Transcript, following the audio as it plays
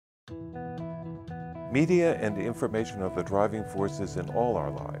Media and information are the driving forces in all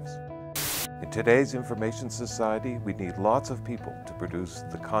our lives. In today's information society, we need lots of people to produce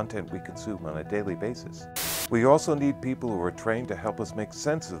the content we consume on a daily basis. We also need people who are trained to help us make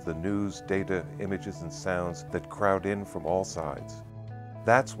sense of the news, data, images, and sounds that crowd in from all sides.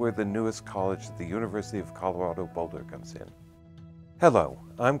 That's where the newest college at the University of Colorado Boulder comes in. Hello,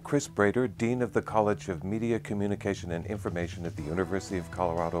 I'm Chris Braider, Dean of the College of Media, Communication, and Information at the University of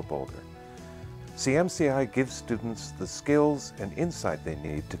Colorado Boulder. CMCI gives students the skills and insight they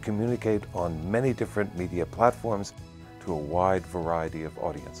need to communicate on many different media platforms to a wide variety of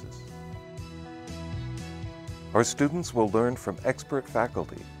audiences. Our students will learn from expert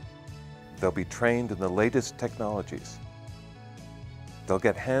faculty. They'll be trained in the latest technologies. They'll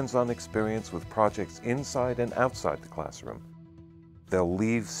get hands-on experience with projects inside and outside the classroom. They'll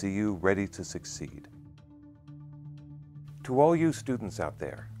leave CU ready to succeed. To all you students out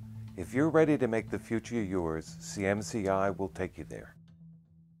there, if you're ready to make the future yours, CMCI will take you there.